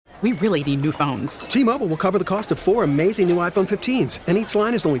We really need new phones. T-Mobile will cover the cost of 4 amazing new iPhone 15s, and each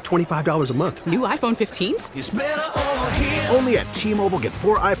line is only $25 a month. New iPhone 15s? It's better over here. Only at T-Mobile, get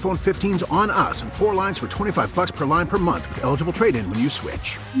 4 iPhone 15s on us and 4 lines for $25 per line per month with eligible trade-in when you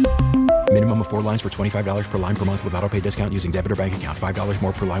switch. Minimum of 4 lines for $25 per line per month with autopay discount using debit or bank account. $5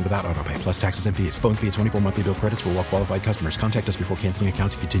 more per line without autopay, plus taxes and fees. Phone fee at 24 monthly bill credits for well-qualified customers. Contact us before canceling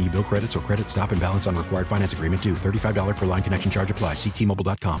account to continue bill credits or credit stop and balance on required finance agreement due. $35 per line connection charge applies. See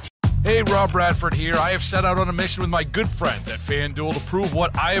T-Mobile.com. Hey, Rob Bradford here. I have set out on a mission with my good friends at FanDuel to prove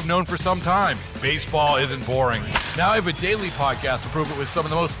what I have known for some time. Baseball isn't boring. Now I have a daily podcast to prove it with some of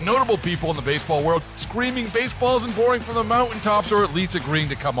the most notable people in the baseball world, screaming baseball isn't boring from the mountaintops, or at least agreeing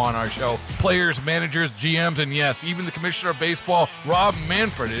to come on our show. Players, managers, GMs, and yes, even the commissioner of baseball, Rob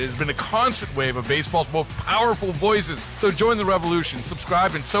Manfred. It has been a constant wave of baseball's most powerful voices. So join the revolution.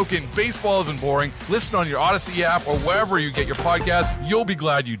 Subscribe and soak in Baseball Isn't Boring. Listen on your Odyssey app or wherever you get your podcast. You'll be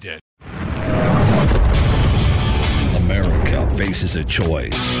glad you did. America faces a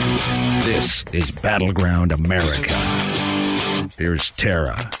choice. This is Battleground America. Here's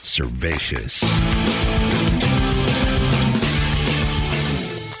Tara Servatius.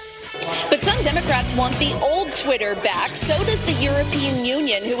 But some Democrats want the old Twitter back. So does the European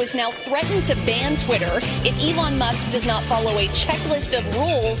Union, who has now threatened to ban Twitter if Elon Musk does not follow a checklist of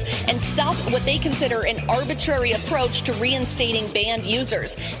rules and stop what they consider an arbitrary approach to reinstating banned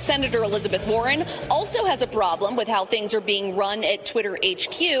users. Senator Elizabeth Warren also has a problem with how things are being run at Twitter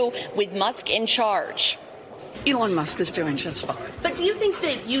HQ with Musk in charge. Elon Musk is doing just fine. But do you think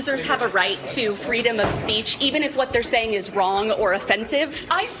that users have a right to freedom of speech, even if what they're saying is wrong or offensive?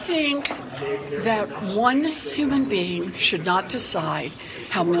 I think that one human being should not decide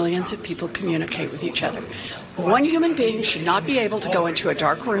how millions of people communicate with each other. One human being should not be able to go into a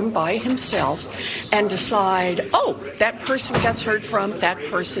dark room by himself and decide, oh, that person gets heard from, that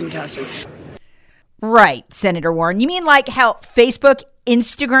person doesn't. Right, Senator Warren. You mean like how Facebook,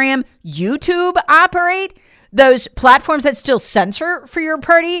 Instagram, YouTube operate? Those platforms that still censor for your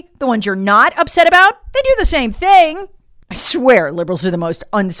party, the ones you're not upset about, they do the same thing. I swear liberals are the most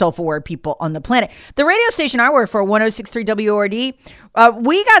unself-aware people on the planet. The radio station I work for, 106.3 WORD,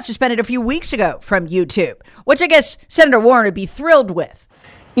 we got suspended a few weeks ago from YouTube, which I guess Senator Warren would be thrilled with.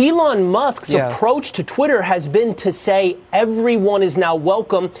 Elon Musk's approach to Twitter has been to say everyone is now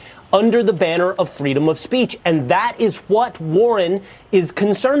welcome under the banner of freedom of speech. And that is what Warren is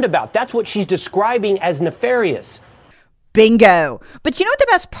concerned about. That's what she's describing as nefarious. Bingo. But you know what the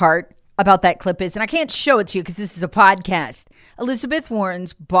best part about that clip is? And I can't show it to you because this is a podcast. Elizabeth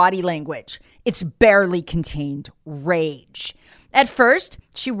Warren's body language. It's barely contained rage. At first,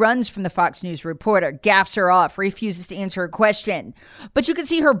 she runs from the Fox News reporter, gaffes her off, refuses to answer her question. But you can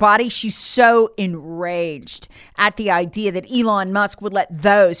see her body, she's so enraged at the idea that Elon Musk would let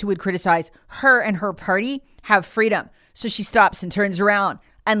those who would criticize her and her party have freedom. So she stops and turns around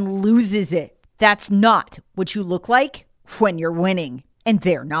and loses it. That's not what you look like when you're winning, and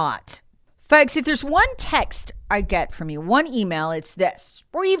they're not. Folks, if there's one text I get from you, one email, it's this: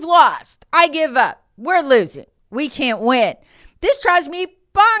 we've lost. I give up. We're losing. We can't win. This drives me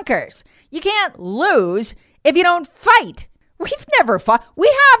bonkers. You can't lose if you don't fight. We've never fought.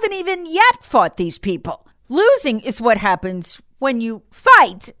 We haven't even yet fought these people. Losing is what happens when you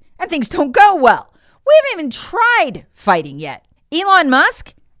fight and things don't go well. We haven't even tried fighting yet. Elon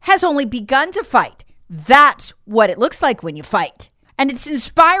Musk has only begun to fight. That's what it looks like when you fight. And it's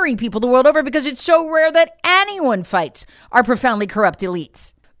inspiring people the world over because it's so rare that anyone fights our profoundly corrupt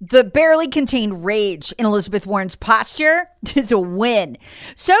elites. The barely contained rage in Elizabeth Warren's posture is a win.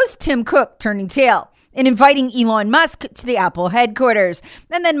 So's Tim Cook turning tail and inviting Elon Musk to the Apple headquarters.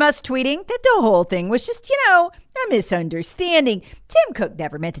 And then Musk tweeting that the whole thing was just, a misunderstanding. Tim Cook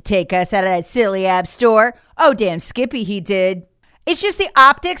never meant to take us out of that silly app store. Oh, damn Skippy, he did. It's just the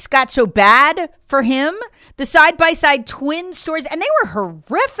optics got so bad for him. The side-by-side twin stories, and they were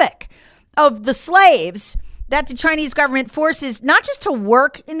horrific, of the slaves that the Chinese government forces not just to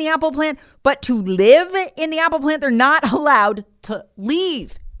work in the Apple plant, but to live in the Apple plant. They're not allowed to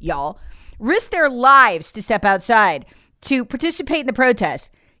leave, y'all. Risk their lives to step outside to participate in the protest.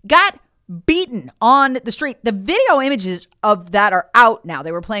 Got beaten on the street. The video images of that are out now.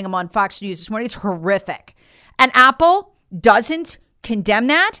 They were playing them on Fox News this morning. It's horrific. And Apple doesn't condemn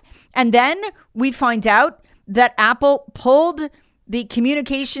that. And then we find out that Apple pulled the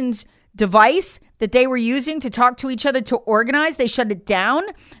communications device that they were using to talk to each other to organize. They shut it down,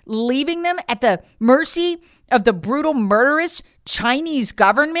 leaving them at the mercy of the brutal, murderous Chinese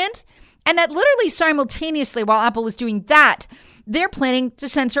government. And that literally simultaneously, while Apple was doing that, they're planning to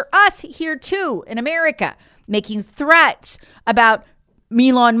censor us here too in America, making threats about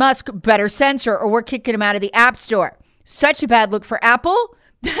Elon Musk better censor or we're kicking him out of the App Store. Such a bad look for Apple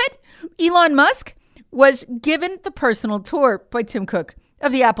that Elon Musk was given the personal tour by Tim Cook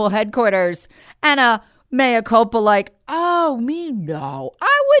of the Apple headquarters. And a mea culpa like, oh, me, no,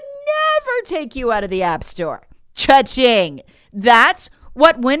 I would never take you out of the App Store. Cha-ching. That's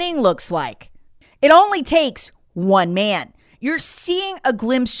what winning looks like. It only takes one man. You're seeing a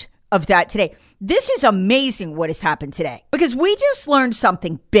glimpse of that today. This is amazing what has happened today because we just learned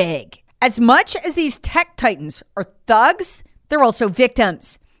something big. As much as these tech titans are thugs, they're also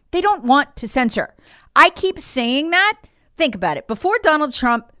victims. They don't want to censor. I keep saying that. Think about it. Before Donald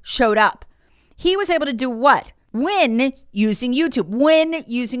Trump showed up, he was able to do what? Win using YouTube, win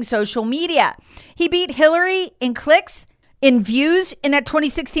using social media. He beat Hillary in clicks, in views in that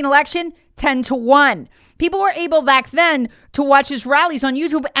 2016 election, 10-1. People were able back then to watch his rallies on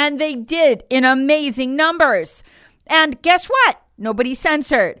YouTube, and they did in amazing numbers. And guess what? Nobody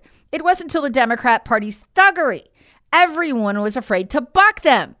censored. It wasn't until the Democrat Party's thuggery. Everyone was afraid to buck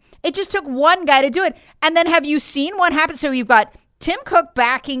them. It just took one guy to do it. And then have you seen what happened? So you've got Tim Cook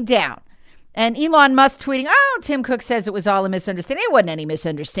backing down and Elon Musk tweeting, oh, Tim Cook says it was all a misunderstanding. It wasn't any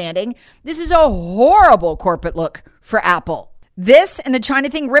misunderstanding. This is a horrible corporate look for Apple. This and the China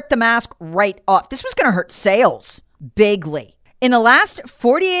thing ripped the mask right off. This was going to hurt sales bigly. In the last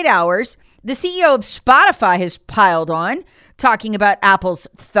 48 hours, the CEO of Spotify has piled on, talking about Apple's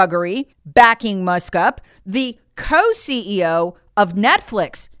thuggery, backing Musk up. The co-CEO of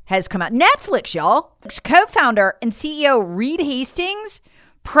Netflix has come out. Netflix, y'all. Co-founder and CEO Reed Hastings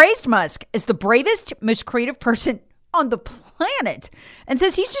praised Musk as the bravest, most creative person on the planet and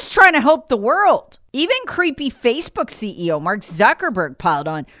says he's just trying to help the world. Even creepy Facebook CEO Mark Zuckerberg piled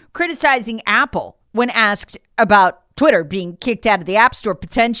on, criticizing Apple when asked about Twitter being kicked out of the App Store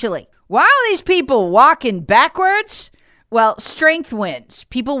potentially. Why are these people walking backwards? Well, strength wins.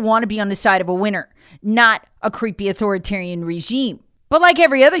 People want to be on the side of a winner, not a creepy authoritarian regime. But like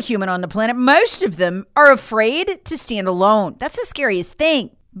every other human on the planet, most of them are afraid to stand alone. That's the scariest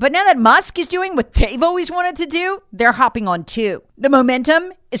thing. But now that Musk is doing what they've always wanted to do, they're hopping on too. The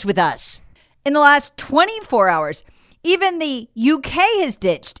momentum is with us. In the last 24 hours, even the UK has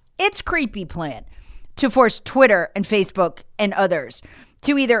ditched its creepy plan to force Twitter and Facebook and others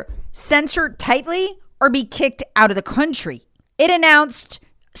to either censor tightly or be kicked out of the country. It announced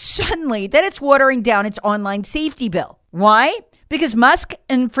suddenly that it's watering down its online safety bill. Why? Because Musk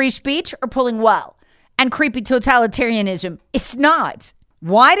and free speech are pulling well, and creepy totalitarianism, it's not.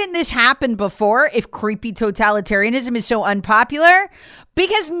 Why didn't this happen before if creepy totalitarianism is so unpopular?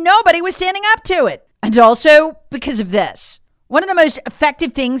 Because nobody was standing up to it. And also because of this. One of the most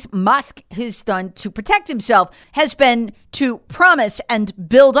effective things Musk has done to protect himself has been to promise and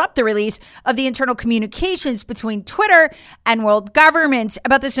build up the release of the internal communications between Twitter and world governments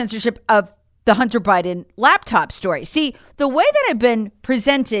about the censorship of the Hunter Biden laptop story. See, the way that had been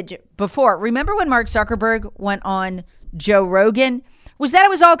presented before, remember when Mark Zuckerberg went on Joe Rogan? Was that it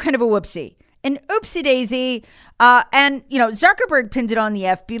was all kind of a whoopsie. An oopsie daisy. And, Zuckerberg pinned it on the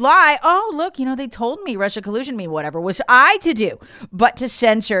FBI. Oh, look, they told me Russia collusion, whatever was I to do but to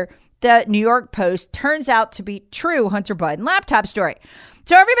censor the New York Post turns out to be true Hunter Biden laptop story.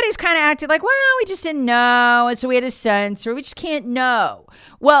 So everybody's kind of acted like, well, we just didn't know. And so we had to censor. We just can't know.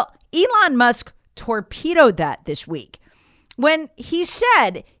 Well, Elon Musk torpedoed that this week when he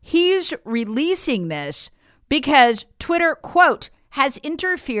said he's releasing this because Twitter, quote, has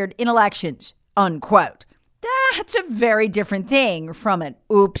interfered in elections, unquote. That's a very different thing from an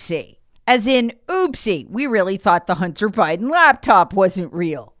oopsie. As in, oopsie, we really thought the Hunter Biden laptop wasn't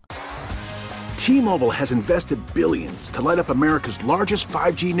real. T-Mobile has invested billions to light up America's largest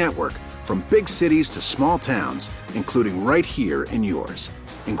 5G network, from big cities to small towns, including right here in yours.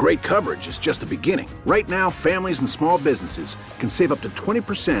 And great coverage is just the beginning. Right now, families and small businesses can save up to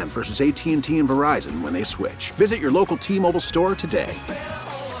 20% versus AT&T and Verizon when they switch. Visit your local T-Mobile store today.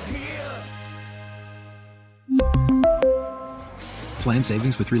 Plan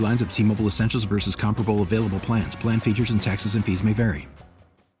savings with 3 lines of T-Mobile Essentials versus comparable available plans. Plan features and taxes and fees may vary.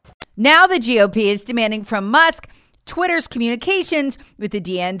 Now the GOP is demanding from Musk Twitter's communications with the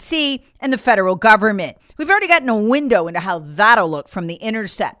DNC and the federal government. We've already gotten a window into how that'll look from The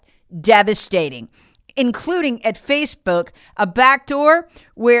Intercept. Devastating, including at Facebook, a backdoor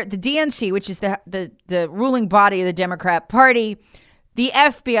where the DNC, which is the ruling body of the Democrat Party, the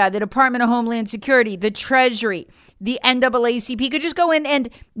FBI, the Department of Homeland Security, the Treasury, the NAACP could just go in and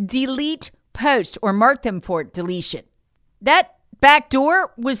delete posts or mark them for deletion. That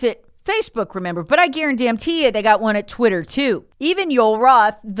backdoor was at Facebook, remember, but I guarantee you they got one at Twitter too. Even Yoel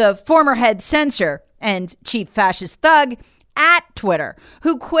Roth, the former head censor and chief fascist thug, at Twitter,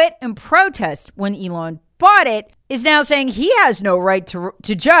 who quit in protest when Elon bought it, is now saying he has no right to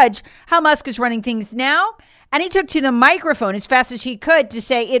judge how Musk is running things now. And he took to the microphone as fast as he could to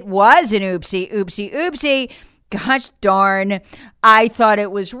say it was an oopsie. Gosh darn, I thought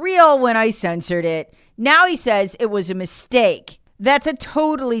it was real when I censored it. Now he says it was a mistake. That's a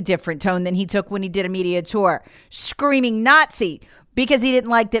totally different tone than he took when he did a media tour, screaming Nazi because he didn't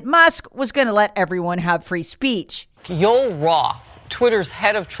like that Musk was going to let everyone have free speech. Yoel Roth, Twitter's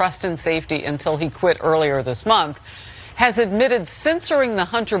head of trust and safety until he quit earlier this month, has admitted censoring the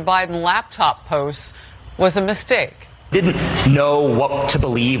Hunter Biden laptop posts was a mistake. Didn't know what to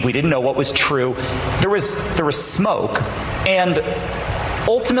believe. We didn't know what was true. There was smoke, and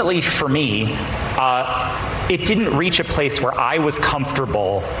ultimately for me, it didn't reach a place where I was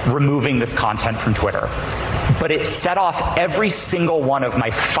comfortable removing this content from Twitter. But it set off every single one of my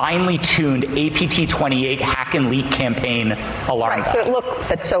finely tuned APT28 hack and leak campaign alarm bells. So it looked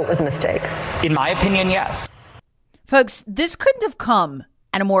that so it was a mistake. In my opinion, yes. Folks, this couldn't have come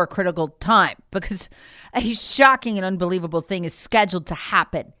at a more critical time because a shocking and unbelievable thing is scheduled to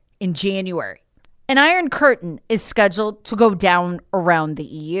happen in January. An Iron Curtain is scheduled to go down around the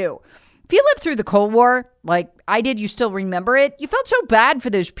EU. If you lived through the Cold War, like I did, you still remember it. You felt so bad for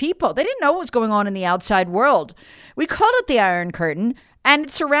those people. They didn't know what was going on in the outside world. We called it the Iron Curtain, and it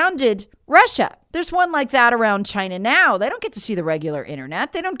surrounded Russia. There's one like that around China now. They don't get to see the regular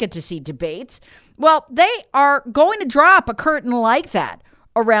internet. They don't get to see debates. Well, they are going to drop a curtain like that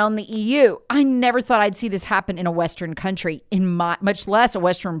around the EU. I never thought I'd see this happen in a Western country, much less a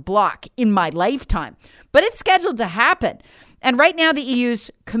Western bloc, in my lifetime. But it's scheduled to happen. And right now, the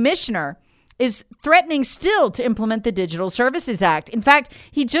EU's commissioner is threatening still to implement the Digital Services Act. In fact,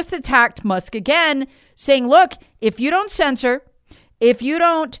 he just attacked Musk again, saying, look, if you don't censor, if you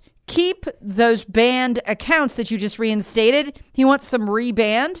don't keep those banned accounts that you just reinstated, he wants them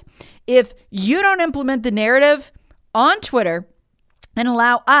rebanned. If you don't implement the narrative on Twitter and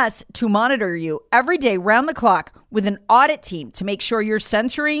allow us to monitor you every day round the clock with an audit team to make sure you're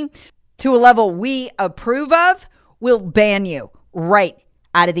censoring to a level we approve of, we'll ban you right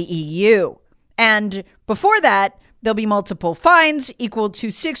out of the EU. And before that, there'll be multiple fines equal to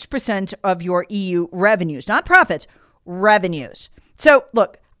 6% of your EU revenues, not profits, revenues. So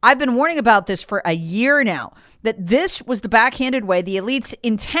look, I've been warning about this for a year now, that this was the backhanded way the elites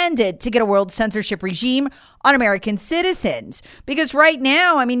intended to get a world censorship regime on American citizens. Because right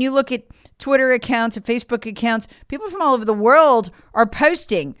now, I mean, you look at Twitter accounts and Facebook accounts, people from all over the world are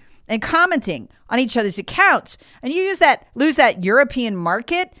posting and commenting on each other's accounts. And you lose that European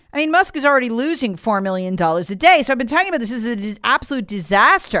market. I mean, Musk is already losing $4 million a day. So I've been talking about this as an absolute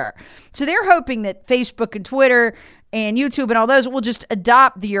disaster. So they're hoping that Facebook and Twitter and YouTube and all those will just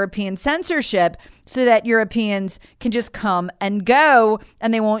adopt the European censorship so that Europeans can just come and go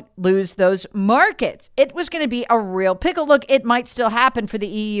and they won't lose those markets. It was going to be a real pickle. Look, it might still happen for the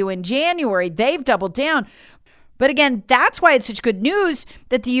EU in January. They've doubled down. But again, that's why it's such good news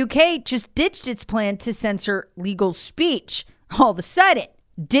that the UK just ditched its plan to censor legal speech. All of a sudden,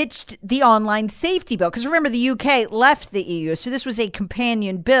 ditched the online safety bill. Because remember, the UK left the EU. So this was a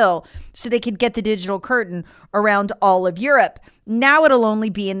companion bill so they could get the digital curtain around all of Europe. Now it'll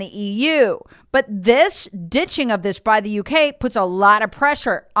only be in the EU. But this ditching of this by the UK puts a lot of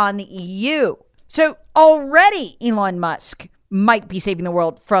pressure on the EU. So already Elon Musk might be saving the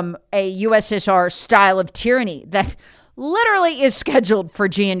world from a USSR style of tyranny that literally is scheduled for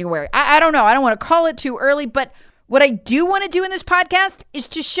January. I don't know. I don't want to call it too early, but what I do want to do in this podcast is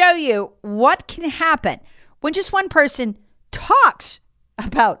to show you what can happen when just one person talks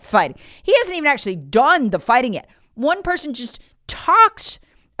about fighting. He hasn't even actually done the fighting yet. One person just talks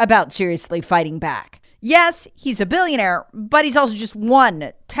about seriously fighting back. Yes, he's a billionaire, but he's also just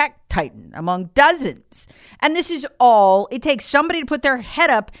one tech titan among dozens. And this is all it takes, somebody to put their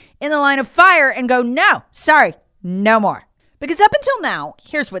head up in the line of fire and go, no, sorry, no more. Because up until now,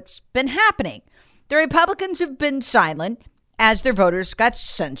 here's what's been happening. The Republicans have been silent as their voters got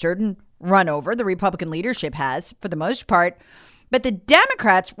censored and run over. The Republican leadership has, for the most part. But the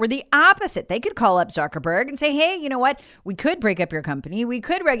Democrats were the opposite. They could call up Zuckerberg and say, hey, you know what? We could break up your company. We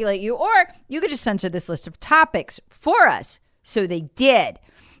could regulate you, or you could just censor this list of topics for us. So they did.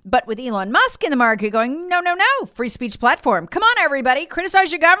 But with Elon Musk in the market going, no, free speech platform. Come on, everybody.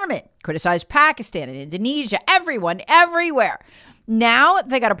 Criticize your government. Criticize Pakistan and Indonesia, everyone, everywhere. Now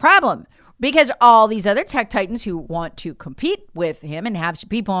they got a problem. Because all these other tech titans who want to compete with him and have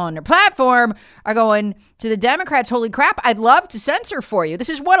people on their platform are going to the Democrats, holy crap, I'd love to censor for you. This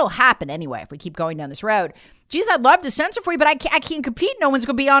is what'll happen anyway if we keep going down this road. Geez, I'd love to censor for you, but I can't compete. No one's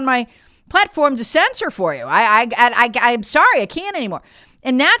going to be on my platform to censor for you. I'm sorry, I can't anymore.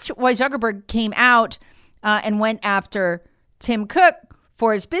 And that's why Zuckerberg came out and went after Tim Cook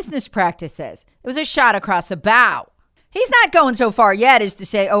for his business practices. It was a shot across the bow. He's not going so far yet as to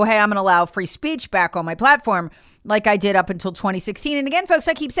say, oh, hey, I'm going to allow free speech back on my platform like I did up until 2016. And again, folks,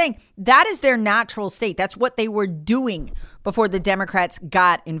 I keep saying that is their natural state. That's what they were doing before the Democrats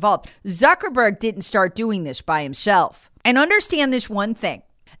got involved. Zuckerberg didn't start doing this by himself. And understand this one thing.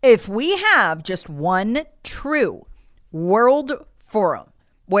 If we have just one true world forum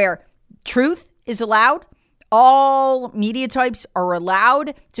where truth is allowed, all media types are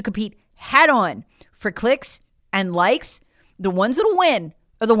allowed to compete head on for clicks and likes, the ones that'll win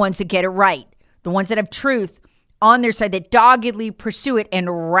are the ones that get it right. The ones that have truth on their side, that doggedly pursue it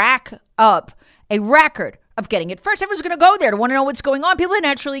and rack up a record of getting it first. Everyone's going to go there to want to know what's going on. People are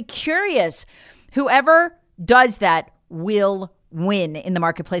naturally curious. Whoever does that will win in the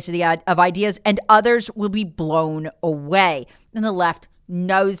marketplace of ideas, and others will be blown away. And the left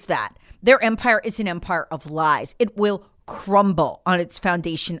knows that. Their empire is an empire of lies. It will crumble on its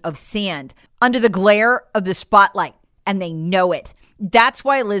foundation of sand under the glare of the spotlight, and they know it. That's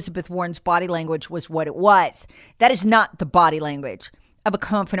why Elizabeth Warren's body language was what it was. That is not the body language of a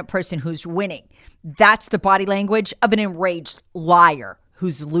confident person who's winning. That's the body language of an enraged liar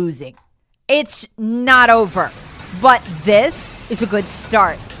who's losing. It's not over, but this is a good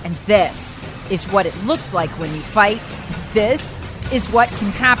start, and this is what it looks like when you fight. This is what can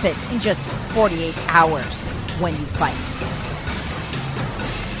happen in just 48 hours when you fight.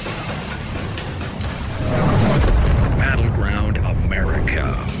 Battleground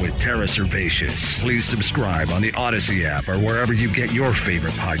America with Tara Servatius. Please subscribe on the Odyssey app or wherever you get your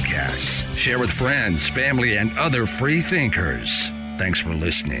favorite podcasts. Share with friends, family, and other free thinkers. Thanks for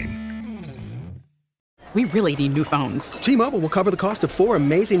listening. We really need new phones. T-Mobile will cover the cost of 4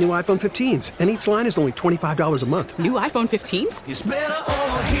 amazing new iPhone 15s, and each line is only $25 a month. New iPhone 15s? It's better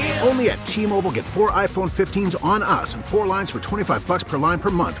over here. Only at T-Mobile, get 4 iPhone 15s on us and 4 lines for $25 per line per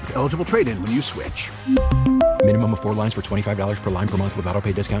month with eligible trade-in when you switch. Minimum of 4 lines for $25 per line per month with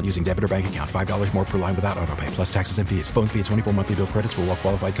autopay discount using debit or bank account. $5 more per line without autopay, plus taxes and fees. Phone fee at 24 monthly bill credits for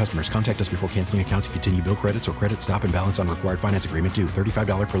well-qualified customers. Contact us before canceling account to continue bill credits or credit stop and balance on required finance agreement due.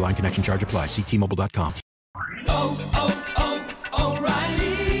 $35 per line connection charge applies. See T-Mobile.com.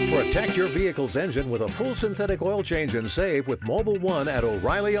 O'Reilly. Protect your vehicle's engine with a full synthetic oil change and save with Mobil 1 at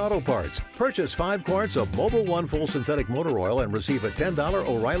O'Reilly Auto Parts. Purchase 5 quarts of Mobil 1 full synthetic motor oil and receive a $10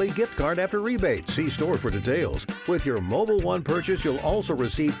 O'Reilly gift card after rebate. See store for details. With your Mobil 1 purchase, you'll also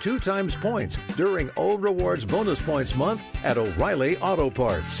receive 2 times points during O Rewards Bonus Points Month at O'Reilly Auto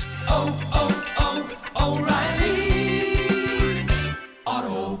Parts. O'Reilly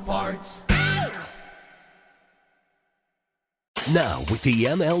Auto Parts. Now, with the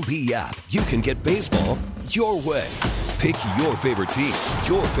MLB app, you can get baseball your way. Pick your favorite team,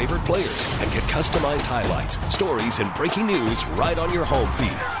 your favorite players, and get customized highlights, stories, and breaking news right on your home feed.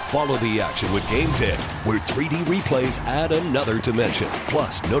 Follow the action with Game 10, where 3D replays add another dimension.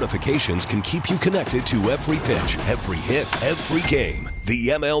 Plus, notifications can keep you connected to every pitch, every hit, every game. The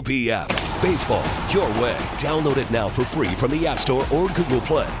MLB app. Baseball your way. Download it now for free from the App Store or Google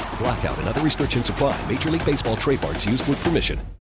Play. Blackout and other restrictions apply. Major League Baseball trademarks used with permission.